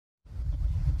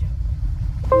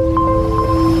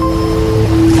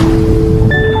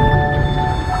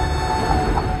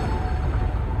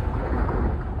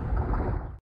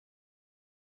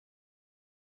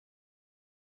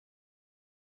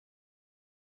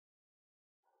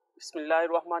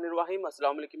बिस्मिल्लाहिर्रहमानिर्रहीम।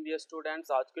 अस्सलाम वालेकुम डियर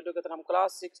स्टूडेंट्स। आज के वीडियो के अंदर हम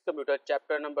class 6 computer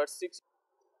chapter number 6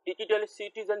 digital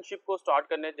citizenship को स्टार्ट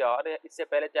करने जा रहे हैं। इससे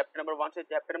पहले चैप्टर नंबर 1 से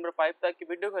चैप्टर नंबर 5 तक की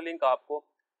वीडियो का लिंक आपको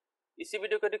इसी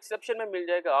वीडियो के डिस्क्रिप्शन में मिल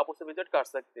जाएगा, आप उसे विजिट कर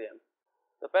सकते हैं।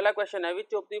 तो पहला क्वेश्चन है,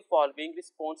 which of the following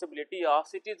responsibility are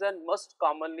citizen must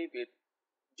commonly with.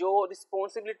 जो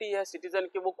रिस्पॉन्सिबिलिटी है सिटीजन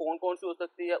की वो कौन कौन सी हो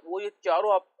सकती है, वो ये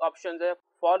चारों ऑप्शन है।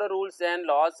 फॉलो रूल्स एंड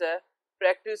लॉज है,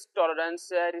 प्रैक्टिस टॉलरेंस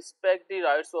है, respect the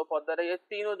rights of other है। ये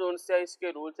तीनों जो है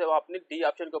इसके रूल्स है वो आपने डी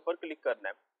ऑप्शन के ऊपर क्लिक करना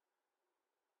है।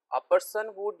 A person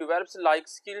who develops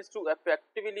like skills to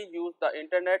effectively use the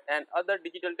internet and other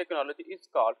digital technology is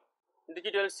called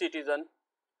digital citizen.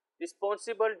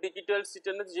 Responsible digital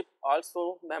citizenship also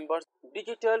members.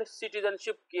 Digital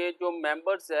citizenship के जो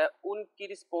मेंबर्स है उनकी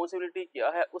रिस्पॉन्सिबिलिटी क्या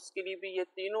है, उसके लिए भी ये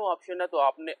तीनों ऑप्शन है, तो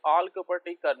आपने ऑल के ऊपर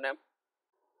टिक करना है।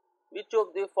 Which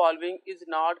of the following is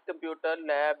not computer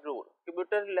lab rule.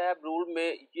 Computer lab rule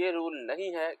में ये रूल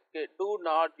नहीं है कि do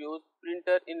not use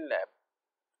printer in lab.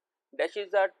 Dash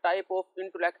is a type of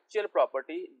intellectual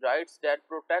property rights that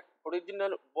protect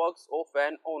original works of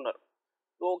an owner।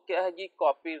 तो क्या है जी,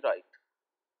 copyright.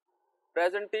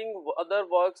 Presenting other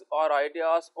works or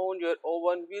ideas on your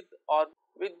own with or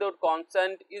without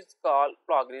consent is called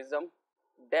plagiarism।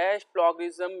 Dash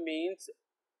plagiarism means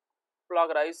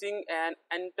plagiarizing an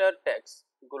entire text.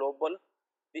 Global,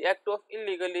 the act of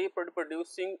illegally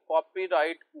producing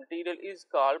copyright material is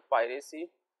called piracy।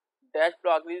 Dash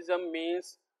plagiarism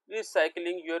means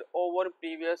recycling your own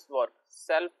previous work.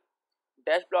 Self,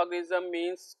 dash plagiarism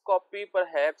means copy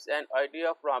perhaps an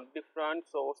idea from different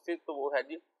sources। तो वो है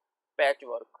जी patch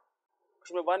work.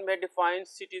 Question 1 में define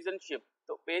citizenship,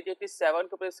 तो page 87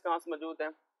 के ऊपर इसका answer मौजूद है।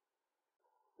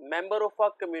 Member of a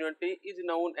community is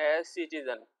known as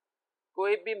citizen.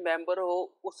 कोई भी मेंबर हो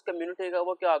उस कम्युनिटी का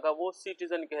वो क्या होगा, वो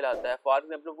सिटीजन कहलाता है। For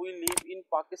example we live in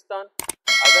Pakistan,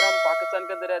 अगर हम पाकिस्तान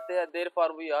के अंदर रहते हैं, there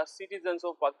for we are citizens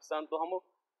of Pakistan, तो हम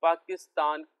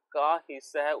पाकिस्तान का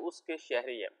हिस्सा है, उसके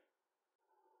शहरी है।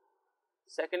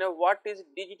 सेकेंड है, what is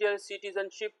digital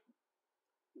citizenship.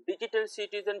 Digital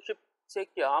citizenship से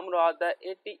क्या मुराद है,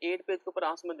 88 पेज के ऊपर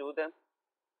आंसर मौजूद है।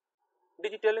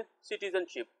 Digital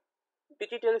citizenship,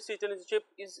 digital citizenship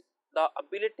is the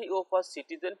ability of a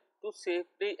citizen to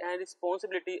safely and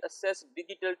responsibly access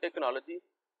digital technology,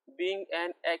 being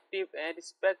an active and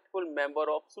respectful member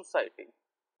of society।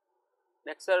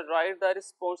 Next sir, write the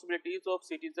responsibilities of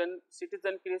citizen।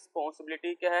 citizen की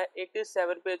responsibility क्या है,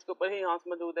 87 page के ऊपर ही answer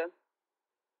मौजूद है।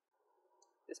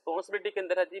 responsibility के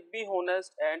अंदर है जी, be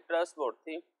honest and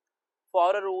trustworthy,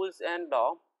 follow rules and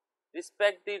law,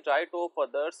 respect the right of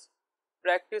others,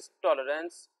 practice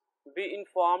tolerance, be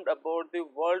informed about the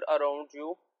world around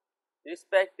you,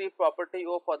 respect the property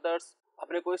of others।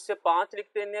 अपने को इससे 5 लिख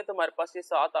देने हैं, तो हमारे पास ये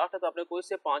 7 8 है, तो अपने को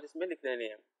इससे 5 इसमें लिख देने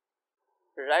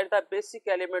हैं। Right the basic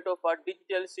element of a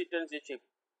digital citizenship.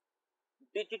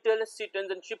 Digital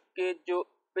citizenship के जो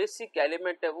बेसिक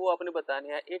एलिमेंट है वो आपने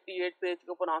बताने हैं। 88 पेज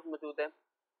के ऊपर आंसर मौजूद है।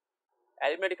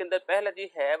 एलिमेंट के अंदर पहला जी,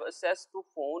 have access to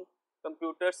phone,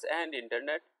 computers and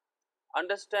internet,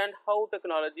 understand how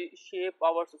technology shape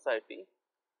our society,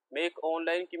 make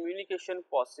online communication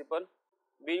possible,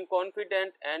 being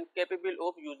confident and capable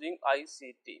of using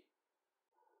ICT।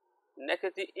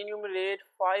 Next is enumerate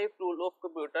 5 rule of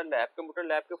computer lab। Computer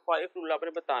lab के 5 rule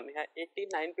आपने बताने हैं।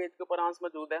 89 page के ऊपर answer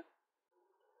मौजूद है।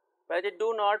 पहले,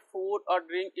 do not food और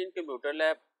drink in computer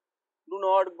lab, do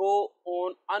not go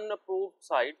on unapproved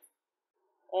site,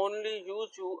 only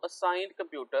use you assigned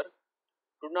computer,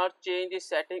 do not change the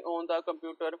setting on the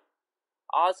computer,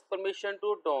 ask permission to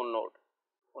download।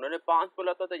 उन्होंने 5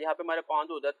 बोला था, तो यहाँ पे हमारे 5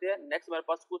 हो जाते हैं। नेक्स्ट हमारे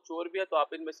पास कुछ और भी है, तो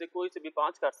आप इनमें से कोई से भी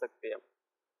 5 कर सकते हैं।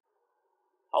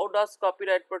 How does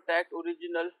copyright protect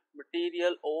original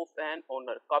material of an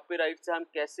owner. Copyright से हम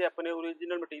कैसे अपने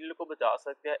ओरिजिनल मटेरियल को बचा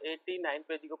सकते हैं। 89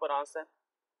 पेज के ऊपर आंसर है।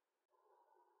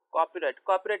 Copyright,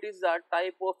 copyright is the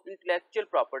type of intellectual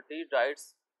property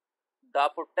rights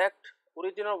the protect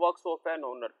original works of an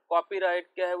owner. Copyright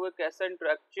क्या है, वो एक ऐसा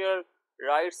इंटेलेक्चुअल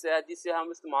राइट्स है जिसे हम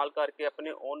इस्तेमाल करके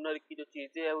अपने ओनर की जो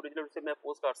चीज़ें हैं ओरिजिनल से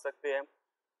महफूज कर सकते हैं।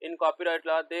 इन copyright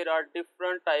law there are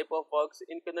different type of works.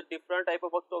 इनके अंदर डिफरेंट टाइप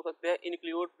ऑफ वर्क्स हो सकते हैं।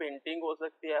 इंक्लूड पेंटिंग हो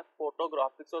सकती है,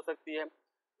 फोटोग्राफिक्स हो सकती है,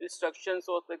 इंस्ट्रक्शंस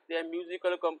हो सकती है,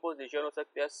 म्यूजिकल कंपोजिशन हो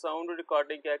सकती है, साउंड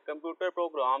रिकॉर्डिंग है, कंप्यूटर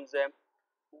प्रोग्राम्स है,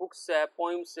 बुक्स है,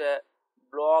 पोइम्स है,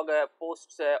 ब्लॉग है,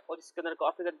 पोस्ट्स है, और इसके अंदर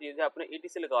काफ़ी सारी चीज़ें अपने ईटी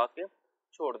से लगा के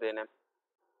छोड़ देना।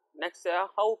 नेक्स्ट है,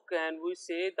 हाउ कैन वी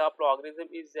से the प्लॉगरिज्म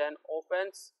is an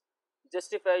offence,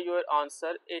 justify your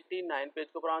answer. 89 page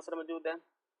के ऊपर आंसर मौजूद है।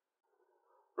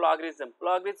 प्लॉगरिज्म,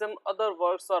 प्लॉगरिज्म अदर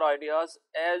वर्ड्स और ideas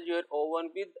as your oven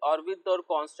with और विद और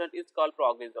constant is called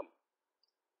प्लॉगरिज्म।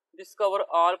 Discover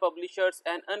all publishers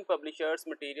and unpublishers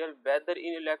material whether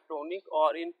in electronic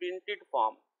or in printed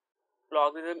form.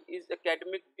 Plagiarism is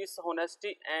academic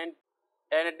dishonesty and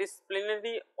a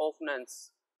disciplinary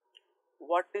offense.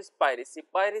 What is piracy?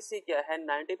 Piracy क्या है?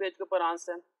 90 page के ऊपर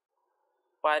answer.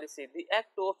 Piracy, the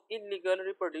act of illegal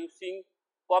reproducing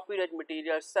copyright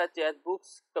materials such as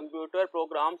books, computer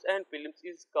programs, and films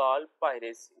is called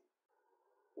piracy.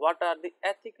 What are the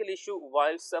ethical issues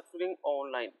while suffering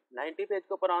online? 90 page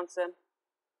के ऊपर answer.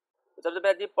 तो सबसे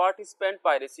पहले participant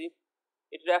piracy.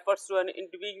 It refers to an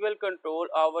individual control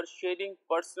over sharing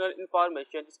personal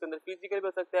information जिसके अंदर physical भी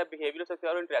हो सकता है, बिहेवियर हो सकता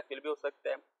है और इंटेलेक्चुअल भी हो सकता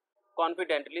है.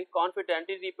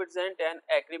 Confidently represent an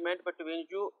agreement between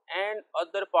you and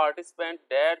other participants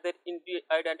that their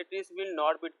identities will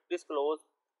not be disclosed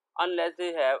unless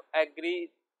they have agreed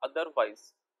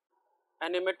otherwise.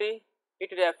 Anonymity,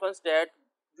 it refers that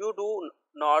you do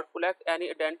not collect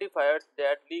any identifiers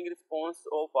that link response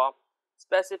of a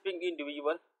specific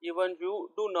individual, even you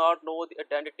do not know the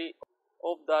identity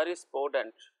of the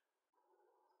respondent.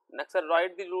 Next,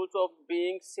 write the rules of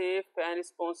being safe and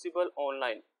responsible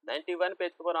online. 91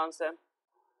 page के ऊपर answer है.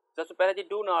 सबसे पहले जी,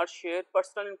 do not share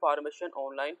personal information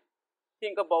online.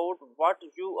 Think about what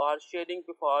you are sharing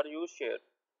before you share.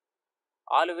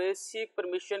 Always seek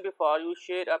permission before you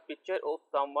share a picture of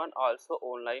someone also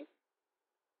online.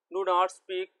 Do not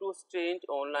speak to strange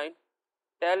online.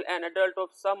 Tell an adult of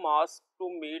some ask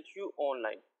to meet you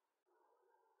online.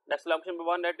 Next option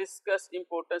number 1, let's discuss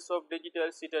importance of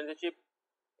digital citizenship.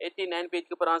 89 page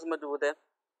के ऊपर answer मौजूद है.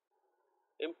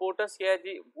 Importance क्या है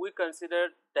जी? We consider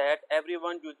that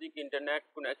everyone using internet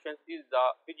connections is the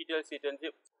digital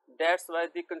citizenship. That's why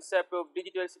the concept of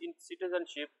digital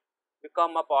citizenship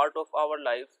become a part of our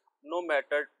lives, no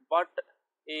matter what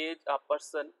age a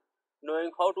person. Knowing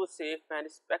how to safe and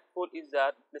respectful is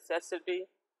a necessity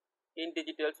in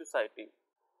digital society.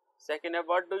 Second,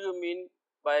 what do you mean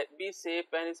by be safe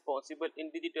and responsible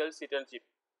in digital citizenship?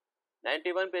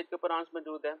 91 page के ऊपर answer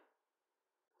मौजूद है.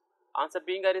 Answer,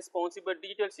 being a responsible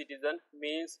digital citizen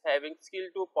means having skill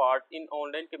to part in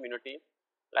online community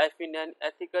life in an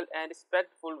ethical and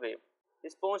respectful way.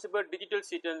 Responsible digital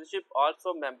citizenship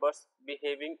also members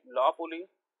behaving lawfully,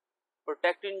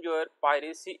 protecting your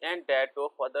privacy and that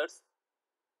of others,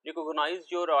 recognize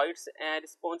your rights and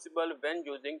responsible when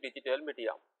using digital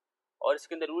media. और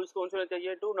इसके अंदर rules कौन से होने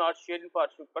चाहिए? Do not share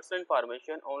personal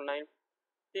information online.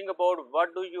 Think about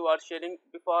what do you are sharing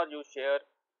before you share.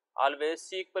 Always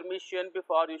seek permission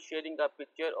before you sharing a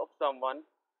picture of someone.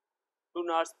 Do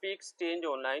not speak strange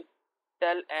online.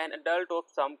 Tell an adult of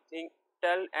something.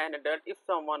 Tell an adult if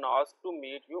someone asks to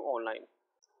meet you online.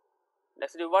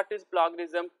 Next, what is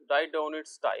plagiarism? Write down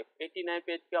its type. 89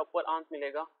 page के ऊपर answer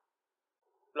मिलेगा.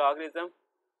 Plagiarism,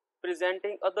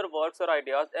 presenting other works or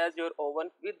ideas as your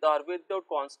own with or without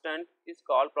consent is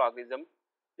called plagiarism.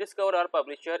 Discover or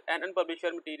publisher and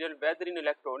unpublished material whether in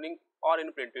electronic or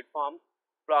in printed form.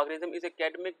 Plagiarism is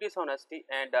academic dishonesty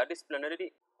and a disciplinary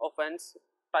offense.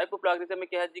 Type of plagiarism में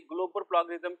क्या है जी? Global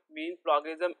plagiarism means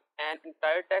plagiarism an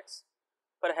entire text.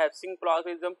 Paraphrasing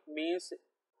plagiarism means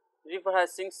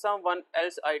rephrasing someone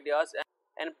else's ideas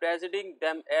and presenting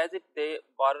them as if they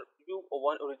were your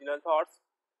own original thoughts.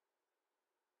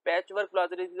 Patchwork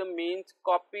plagiarism means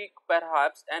copy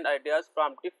perhaps and ideas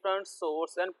from different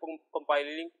sources and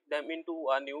compiling them into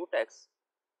a new text.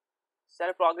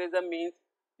 Self plagiarism means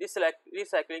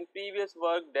recycling previous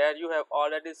work that you have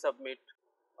already submitted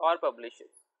or published.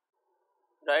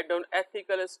 Write down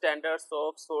ethical standards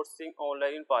of sourcing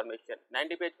online information.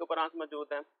 90 page के ऊपर answer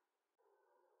मौजूद है.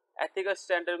 Ethical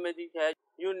standard में जी है,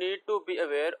 you need to be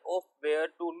aware of where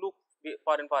to look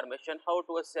for information, how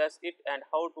to assess it and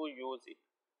how to use it.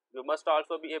 You must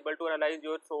also be able to analyze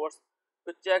your source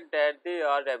to check that they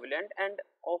are relevant and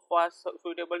of a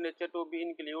suitable nature to be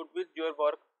included with your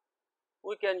work.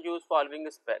 We can use following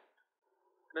aspect.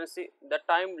 Currency, the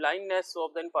timeliness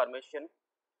of the information.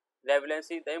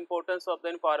 Relevancy, the importance of the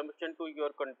information to your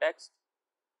context.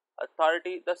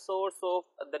 Authority, the source of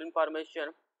the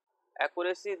information.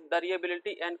 Accuracy, the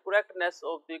reliability and correctness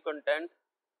of the content.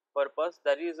 Purpose,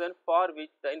 the reason for which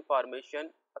the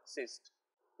information exists.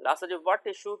 Last, what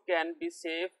issue can be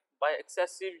saved by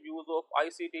excessive use of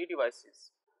ICT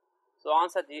devices? So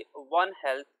answer the one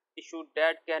health issue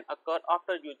that can occur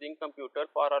after using computer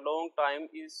for a long time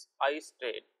is eye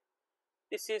strain.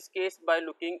 This is caused by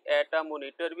looking at a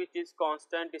monitor which is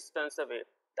constant distance away.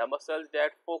 The muscles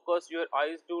that focus your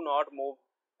eyes do not move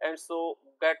and so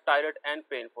get tired and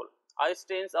painful. Eye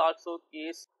strains also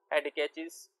cause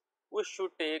headaches. We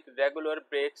should take regular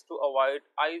breaks to avoid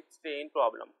eye strain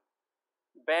problem.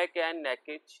 Back and neck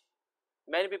itch.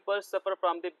 Many people suffer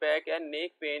from the back and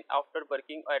neck pain after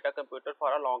working at a computer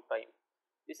for a long time.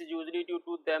 This is usually due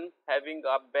to them having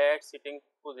a bad sitting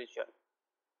position.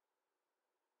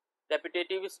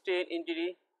 Repetitive strain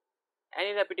injury.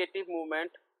 Any repetitive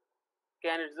movement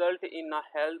can result in a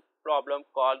health problem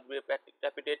called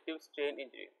repetitive strain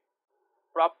injury.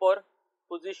 Proper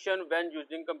position when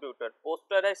using computer.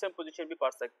 Poster है, इसमें position भी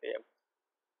पढ़ सकते हैं.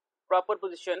 Proper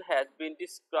position has been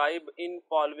described in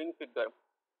following figure.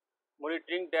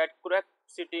 Monitoring that correct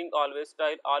sitting always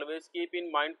style. Always keep in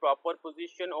mind proper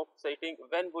position of sitting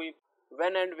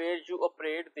when and where you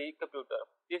operate the computer.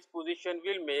 This position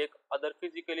will make other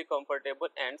physically comfortable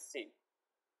and safe.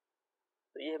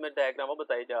 तो ये हमें diagram में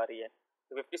बताई जा रही है.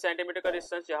 तो 50 centimetre का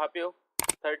डिस्टेंस यहाँ पे हो,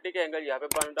 30 का एंगल यहाँ पे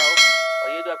बन रहा हो,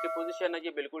 और ये जो आपकी पोजीशन है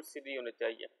ये बिल्कुल सीधी होनी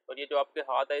चाहिए, और ये जो आपके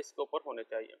हाथ है इसके ऊपर होने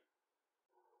चाहिए.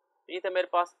 ये था मेरे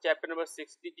पास चैप्टर नंबर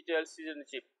 6 डिजिटल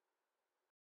सिटीजनशिप.